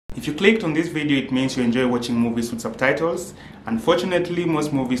If you clicked on this video, it means you enjoy watching movies with subtitles. Unfortunately,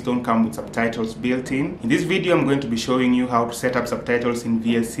 most movies don't come with subtitles built in. In this video, I'm going to be showing you how to set up subtitles in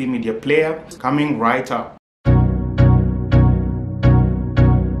VLC Media Player. It's coming right up.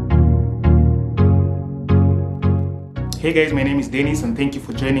 Hey guys, my name is Dennis and thank you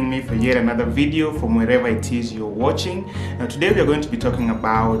for joining me for yet another video from wherever it is you're watching. Now today we are going to be talking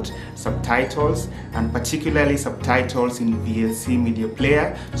about subtitles and particularly subtitles in VLC Media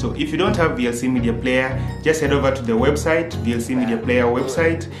Player. So if you don't have VLC Media Player, just head over to the website, VLC Media Player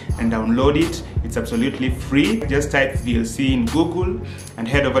website, and download it. It's absolutely free. Just type VLC in Google and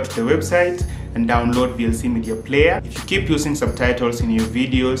head over to the website and download VLC Media Player. If you keep using subtitles in your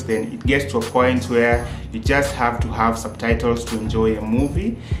videos, then it gets to a point where you just have to have subtitles to enjoy a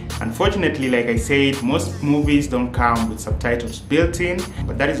movie. Unfortunately, like I said, most movies don't come with subtitles built in,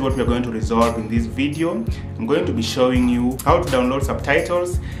 but that is what we're going to resolve in this video. I'm going to be showing you how to download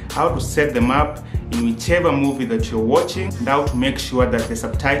subtitles, how to set them up in whichever movie that you're watching, and how to make sure that the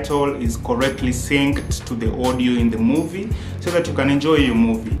subtitle is correctly synced to the audio in the movie so that you can enjoy your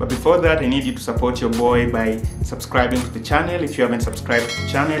movie. But before that, I need you to support your boy by subscribing to the channel if you haven't subscribed to the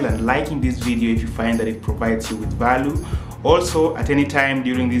channel, and liking this video if you find that it provides you with value. Also, at any time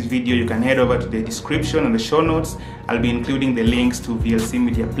during this video, you can head over to the description and the show notes. I'll be including the links to VLC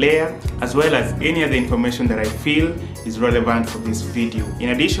Media Player as well as any other information that I feel is relevant for this video. In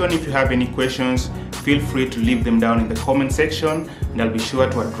addition, if you have any questions, feel free to leave them down in the comment section and I'll be sure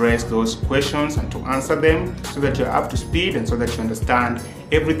to address those questions and to answer them so that you're up to speed and so that you understand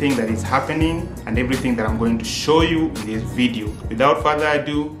everything that is happening and everything that I'm going to show you in this video. Without further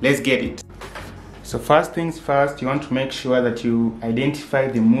ado, let's get it. So first things first, you want to make sure that you identify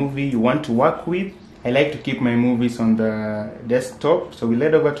the movie you want to work with. I like to keep my movies on the desktop, so we'll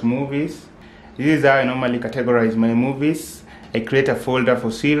head over to movies. This is how I normally categorize my movies. I create a folder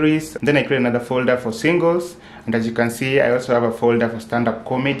for series, then I create another folder for singles, and as you can see, I also have a folder for stand-up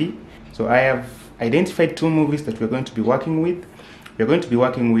comedy. So I have identified two movies that we're going to be working with. We're going to be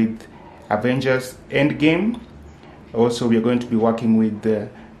working with Avengers Endgame. Also, we're going to be working with the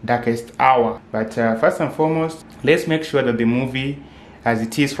Darkest Hour. But first and foremost, let's make sure that the movie as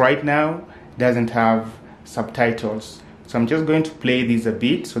it is right now doesn't have subtitles. So I'm just going to play this a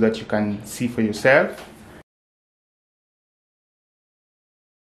bit so that you can see for yourself.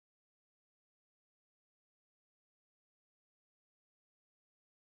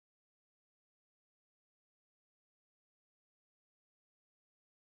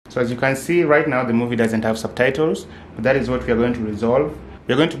 So as you can see right now, the movie doesn't have subtitles, but that is what we are going to resolve.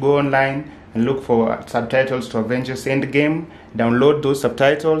 We're going to go online and look for subtitles to Avengers Endgame, download those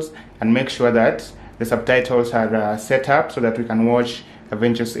subtitles, and make sure that the subtitles are set up so that we can watch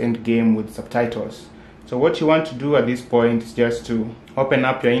Avengers Endgame with subtitles. So what you want to do at this point is just to open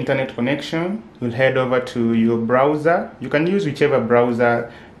up your internet connection. You'll head over to your browser. You can use whichever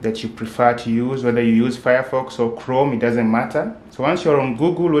browser that you prefer to use, whether you use Firefox or Chrome, it doesn't matter. So once you're on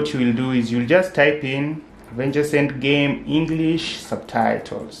Google, what you will do is you'll just type in Avengers Endgame English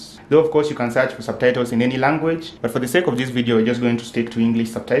subtitles. Though of course you can search for subtitles in any language, but for the sake of this video we're just going to stick to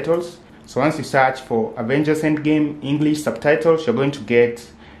English subtitles. So once you search for Avengers Endgame English subtitles, you're going to get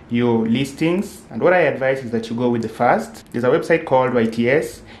your listings, and what I advise is that you go with the first. There's a website called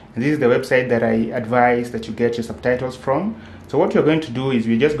YTS, and this is the website that I advise that you get your subtitles from. So what you're going to do is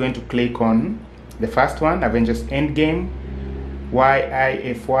we're just going to click on the first one, Avengers Endgame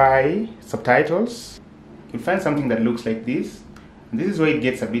YIFY subtitles. You'll find something that looks like this, and this is where it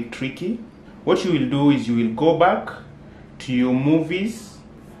gets a bit tricky. What you will do is you will go back to your movies.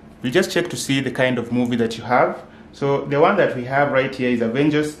 You'll just check to see the kind of movie that you have. So the one that we have right here is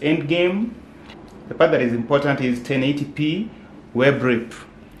Avengers Endgame. The part that is important is 1080p web rip.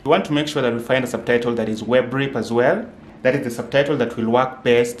 We want to make sure that we find a subtitle that is web rip as well. That is the subtitle that will work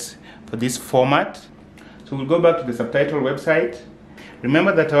best for this format. So we'll go back to the subtitle website.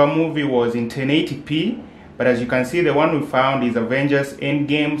 Remember that our movie was in 1080p, but as you can see, the one we found is Avengers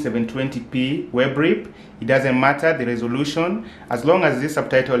Endgame 720p web rip. It doesn't matter the resolution. As long as this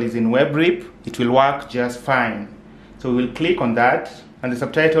subtitle is in web rip, it will work just fine. So we'll click on that, and the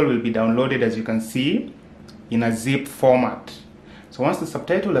subtitle will be downloaded, as you can see, in a zip format. So once the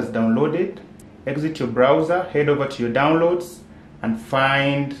subtitle is downloaded, exit your browser, head over to your downloads, and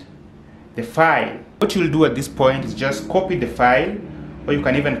find the file. What you'll do at this point is just copy the file, or you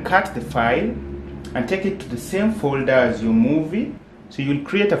can even cut the file and take it to the same folder as your movie. So you'll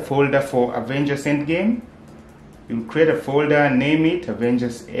create a folder for Avengers Endgame. You'll create a folder, name it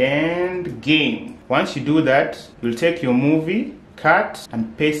Avengers Endgame. Once you do that, you'll take your movie, cut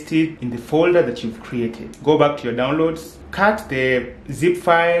and paste it in the folder that you've created. Go back to your downloads, cut the zip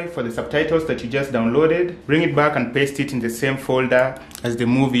file for the subtitles that you just downloaded, bring it back and paste it in the same folder as the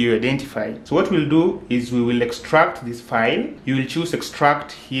movie you identified. So what we'll do is we will extract this file. You will choose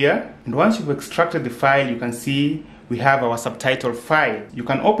extract here, and once you've extracted the file, you can see we have our subtitle file. You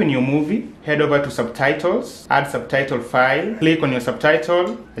can open your movie, head over to subtitles, add subtitle file, click on your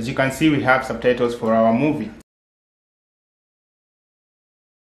subtitle. As you can see, we have subtitles for our movie.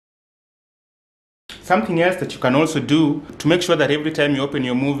 Something else that you can also do to make sure that every time you open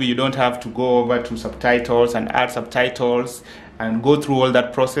your movie, you don't have to go over to subtitles and add subtitles and go through all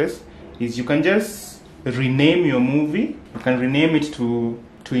that process, is you can just rename your movie. You can rename it to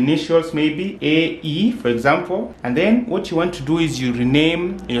initials, maybe AE for example, and then what you want to do is you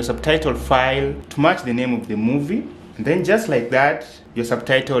rename your subtitle file to match the name of the movie, and then just like that your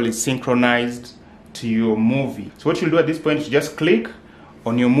subtitle is synchronized to your movie. So what you'll do at this point is just click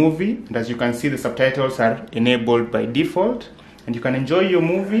on your movie, and as you can see the subtitles are enabled by default, and you can enjoy your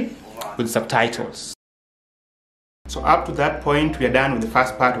movie with subtitles. So up to that point, we are done with the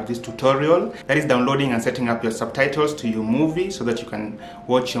first part of this tutorial, that is downloading and setting up your subtitles to your movie so that you can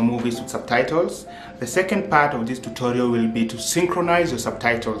watch your movies with subtitles. The second part of this tutorial will be to synchronize your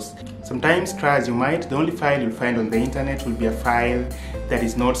subtitles. Sometimes, try as you might, the only file you'll find on the internet will be a file that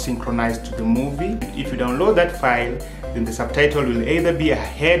is not synchronized to the movie. If you download that file, then the subtitle will either be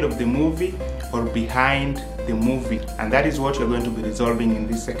ahead of the movie or behind the movie, and that is what you're going to be resolving in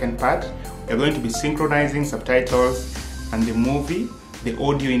this second part. We're going to be synchronizing subtitles and the movie, the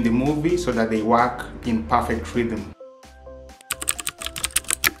audio in the movie, so that they work in perfect rhythm.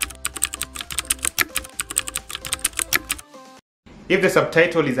 If the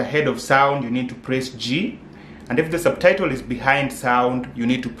subtitle is ahead of sound, you need to press G, and if the subtitle is behind sound, you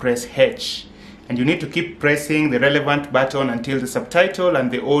need to press H. And you need to keep pressing the relevant button until the subtitle and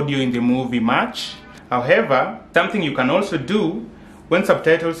the audio in the movie match. However, something you can also do when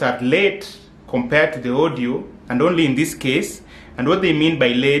subtitles are late compared to the audio, and only in this case, and what they mean by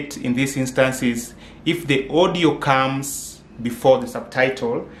late in this instance is if the audio comes before the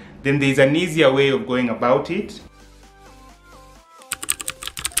subtitle, then there is an easier way of going about it.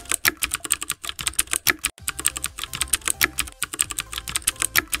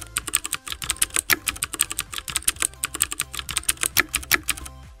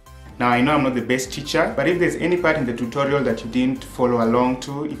 Now I know I'm not the best teacher, but if there's any part in the tutorial that you didn't follow along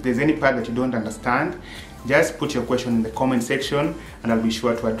to, if there's any part that you don't understand, just put your question in the comment section and I'll be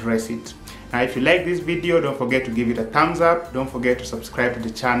sure to address it. Now if you like this video, don't forget to give it a thumbs up. Don't forget to subscribe to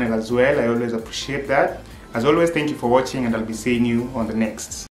the channel as well. I always appreciate that. As always, thank you for watching, and I'll be seeing you on the next.